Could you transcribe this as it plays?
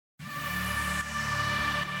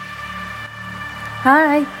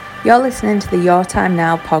Hi, you're listening to the Your Time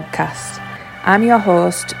Now podcast. I'm your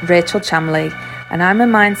host, Rachel Chamley, and I'm a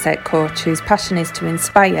mindset coach whose passion is to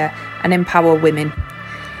inspire and empower women.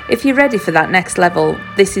 If you're ready for that next level,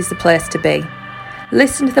 this is the place to be.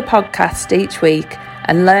 Listen to the podcast each week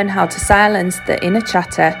and learn how to silence the inner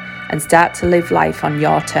chatter and start to live life on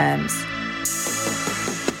your terms.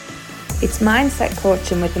 It's mindset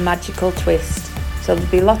coaching with a magical twist, so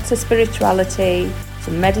there'll be lots of spirituality,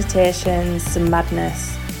 some meditations, some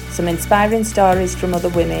madness, some inspiring stories from other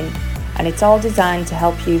women, and it's all designed to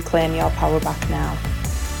help you claim your power back now.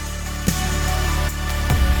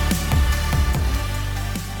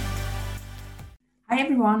 Hi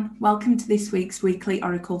everyone, welcome to this week's weekly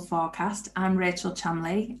Oracle forecast. I'm Rachel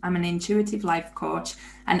Chamley. I'm an intuitive life coach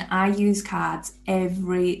and I use cards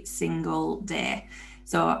every single day.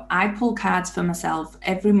 So I pull cards for myself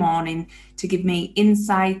every morning to give me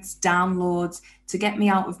insights, downloads, to get me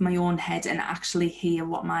out of my own head and actually hear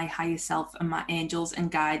what my higher self and my angels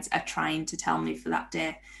and guides are trying to tell me for that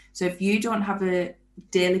day. So if you don't have a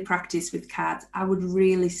daily practice with cards, I would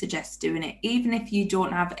really suggest doing it. Even if you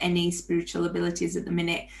don't have any spiritual abilities at the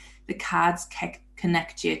minute, the cards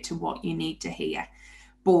connect you to what you need to hear.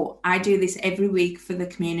 But I do this every week for the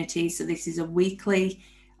community. So this is a weekly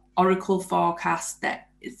Oracle forecast that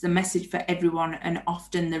is a message for everyone, and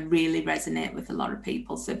often they really resonate with a lot of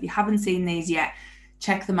people. So if you haven't seen these yet,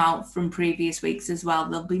 check them out from previous weeks as well.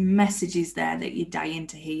 There'll be messages there that you're dying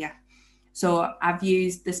to hear. So I've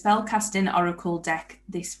used the Spellcasting Oracle deck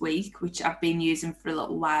this week, which I've been using for a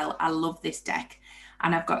little while. I love this deck.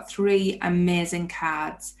 And I've got 3 amazing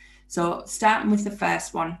cards. So starting with the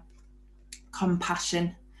first one,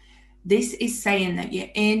 Compassion. This is saying that your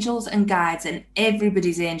angels and guides, and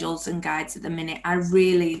everybody's angels and guides at the minute, are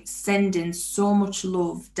really sending so much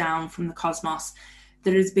love down from the cosmos.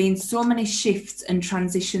 There has been so many shifts and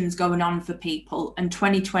transitions going on for people, and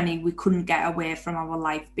 2020 we couldn't get away from our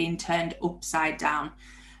life being turned upside down.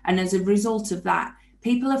 And as a result of that,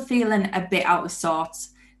 people are feeling a bit out of sorts.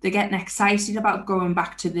 They're getting excited about going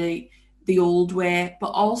back to the old way,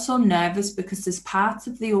 but also nervous because there's parts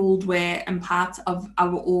of the old way and parts of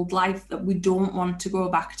our old life that we don't want to go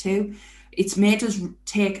back to. It's made us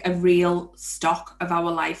take a real stock of our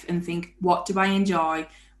life and think, what do I enjoy?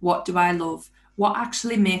 What do I love? What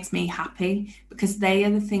actually makes me happy? Because they are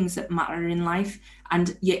the things that matter in life.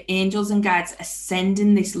 And your angels and guides are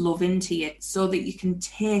sending this love into you so that you can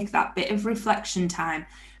take that bit of reflection time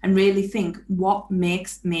and really think, what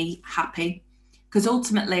makes me happy? Because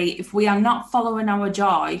ultimately, if we are not following our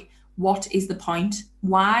joy, what is the point?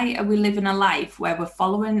 Why are we living a life where we're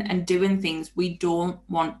following and doing things we don't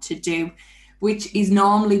want to do, which is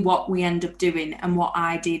normally what we end up doing and what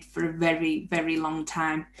I did for a very, very long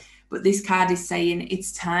time. But this card is saying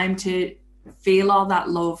it's time to feel all that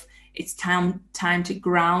love. It's time to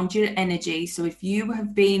ground your energy. So if you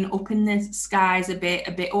have been up in the skies a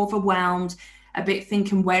bit overwhelmed, a bit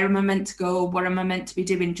thinking, where am I meant to go? What am I meant to be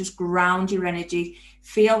doing? Just ground your energy.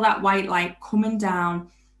 Feel that white light coming down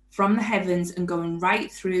from the heavens and going right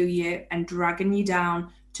through you and dragging you down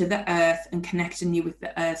to the earth and connecting you with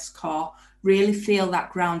the earth's core. Really feel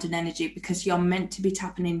that grounding energy, because you're meant to be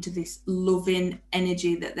tapping into this loving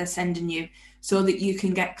energy that they're sending you so that you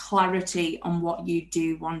can get clarity on what you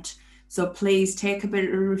do want. So please take a bit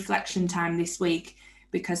of reflection time this week,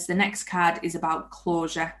 because the next card is about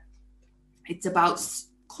closure. It's about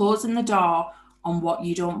closing the door on what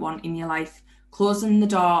you don't want in your life, closing the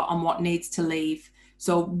door on what needs to leave.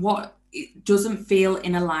 So what doesn't feel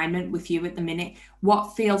in alignment with you at the minute,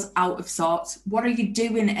 what feels out of sorts, what are you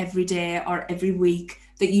doing every day or every week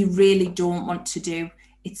that you really don't want to do?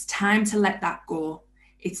 It's time to let that go.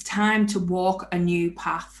 It's time to walk a new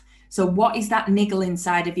path. So what is that niggle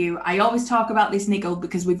inside of you? I always talk about this niggle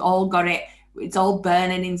because we've all got it. It's all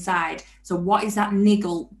burning inside. So what is that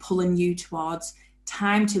niggle pulling you towards?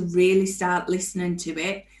 Time to really start listening to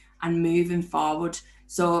it and moving forward.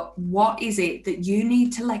 So what is it that you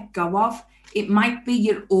need to let go of? It might be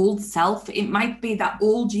your old self. It might be that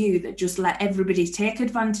old you that just let everybody take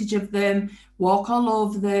advantage of them, walk all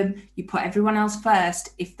over them. You put everyone else first.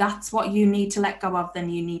 If that's what you need to let go of, then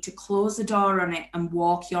you need to close the door on it and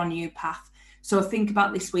walk your new path. So think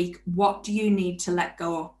about this week. What do you need to let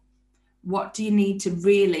go of? What do you need to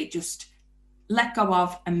really just let go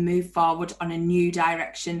of and move forward on a new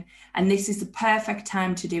direction? And this is the perfect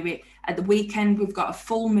time to do it. At the weekend, we've got a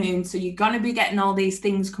full moon, so you're going to be getting all these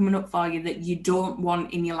things coming up for you that you don't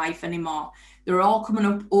want in your life anymore. They're all coming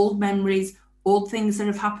up, old memories, old things that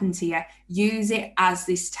have happened to you. Use it as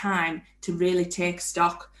this time to really take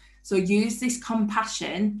stock. So use this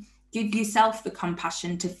compassion, give yourself the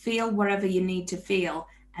compassion to feel wherever you need to feel,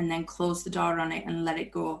 and then close the door on it and let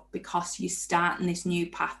it go, because you're starting this new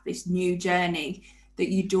path, this new journey that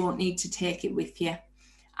you don't need to take it with you.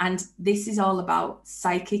 And this is all about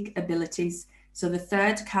psychic abilities. So the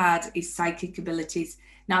third card is psychic abilities.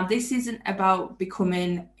 Now, this isn't about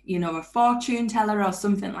becoming, a fortune teller or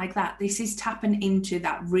something like that. This is tapping into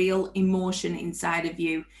that real emotion inside of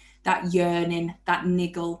you, that yearning, that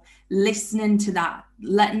niggle, listening to that,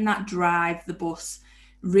 letting that drive the bus,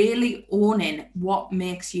 really owning what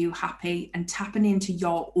makes you happy and tapping into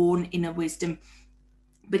your own inner wisdom.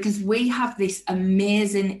 Because we have this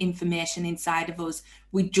amazing information inside of us,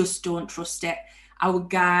 we just don't trust it. Our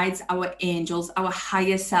guides, our angels, our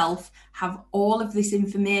higher self have all of this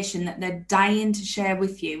information that they're dying to share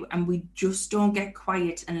with you, and we just don't get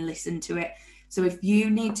quiet and listen to it. So if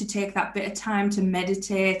you need to take that bit of time to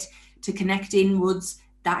meditate, to connect inwards,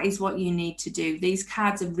 that is what you need to do. These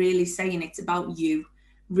cards are really saying it's about you,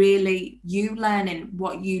 really you learning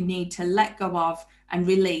what you need to let go of and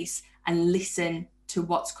release and listen to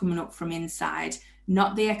what's coming up from inside,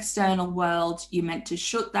 not the external world. You're meant to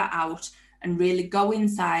shut that out and really go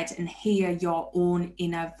inside and hear your own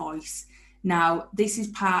inner voice. Now, this is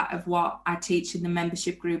part of what I teach in the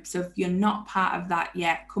membership group. So if you're not part of that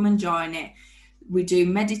yet, come and join it. We do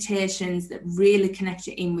meditations that really connect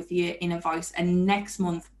you in with your inner voice. And next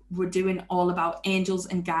month, we're doing all about angels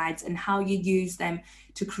and guides and how you use them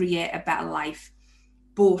to create a better life.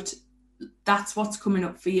 But that's what's coming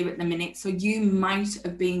up for you at the minute. So you might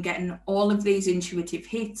have been getting all of these intuitive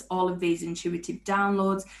hits, all of these intuitive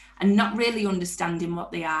downloads, and not really understanding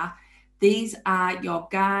what they are. These are your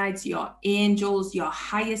guides, your angels, your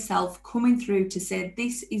higher self coming through to say,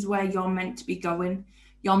 this is where you're meant to be going.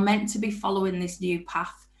 You're meant to be following this new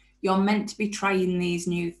path. You're meant to be trying these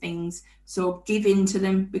new things. So give in to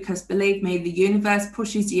them, because believe me, the universe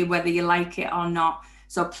pushes you whether you like it or not.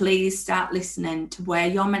 So please start listening to where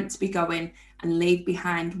you're meant to be going and leave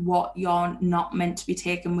behind what you're not meant to be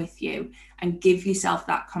taking with you, and give yourself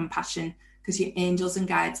that compassion, because your angels and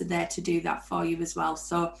guides are there to do that for you as well.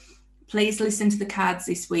 So please listen to the cards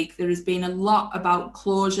this week. There has been a lot about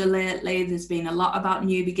closure lately. There's been a lot about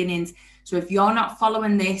new beginnings. So if you're not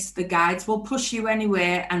following this, the guides will push you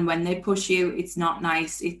anyway. And when they push you, it's not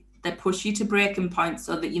nice. They push you to breaking point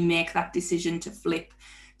so that you make that decision to flip.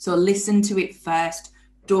 So listen to it first.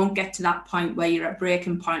 Don't get to that point where you're at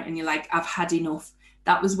breaking point and you're like, I've had enough.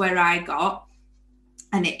 That was where I got,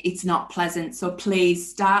 and it's not pleasant. So please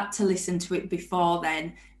start to listen to it before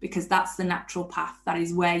then, because that's the natural path. That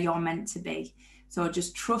is where you're meant to be. So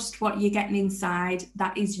just trust what you're getting inside.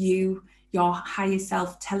 That is you, your higher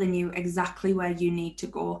self, telling you exactly where you need to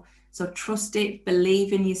go. So trust it,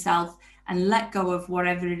 believe in yourself, and let go of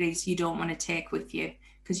whatever it is you don't want to take with you,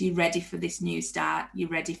 because you're ready for this new start. You're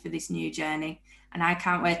ready for this new journey. And I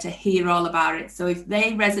can't wait to hear all about it. So if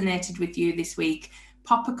they resonated with you this week,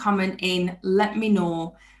 pop a comment in, let me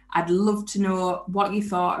know. I'd love to know what you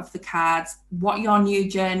thought of the cards, what your new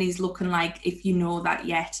journey is looking like, if you know that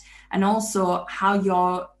yet, and also how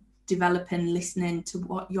you're developing, listening to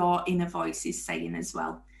what your inner voice is saying as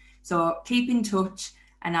well. So keep in touch,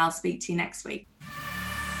 and I'll speak to you next week.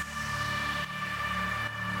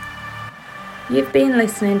 You've been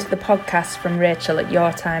listening to the podcast from Rachel at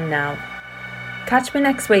Your Time Now. Catch me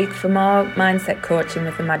next week for more mindset coaching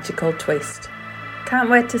with a magical twist. Can't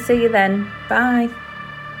wait to see you then. Bye.